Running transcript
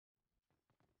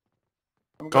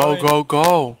Go, go,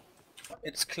 go!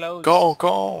 It's closed. Go,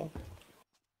 go!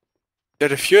 They're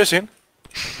defusing.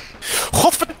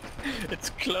 Godver... It's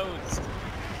closed.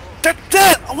 They're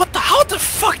dead! What the... How the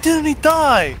fuck didn't he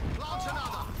die?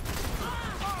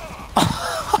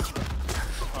 Oh,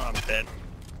 I'm dead.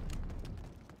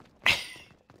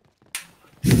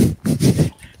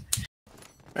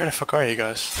 Where the fuck are you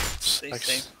guys? Stay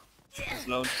safe. There's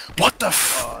loads. What the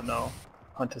f... Oh no.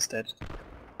 Hunter's dead.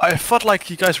 I felt like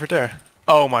you guys were there.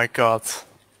 Oh my god.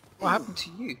 What happened to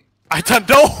you? I don't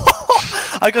know!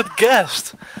 I got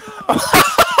gassed! Got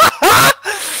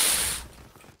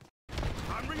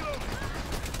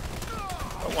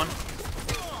one.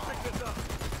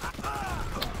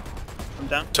 I'm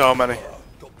down. So many.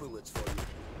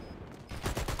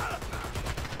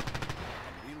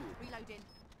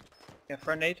 Yeah,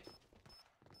 for a nade.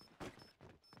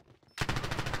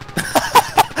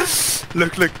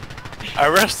 Look, look. I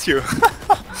arrest you.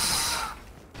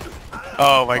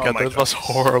 Oh my god, that was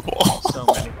horrible. So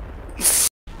many.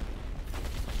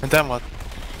 And then what?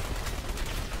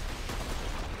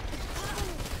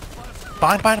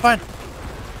 Behind.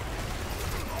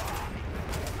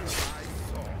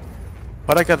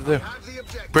 What I gotta do?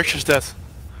 Bridge is dead.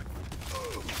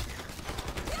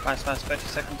 Fast, 30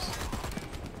 seconds.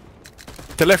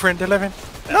 Delivering.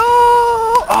 No!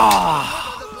 Ah!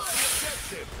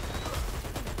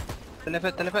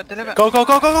 Deliver.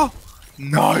 Go!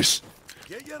 Nice!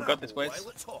 We got this, boys.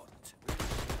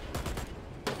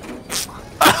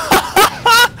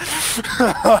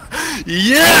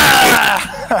 Yeah!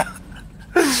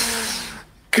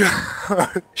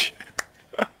 Gosh.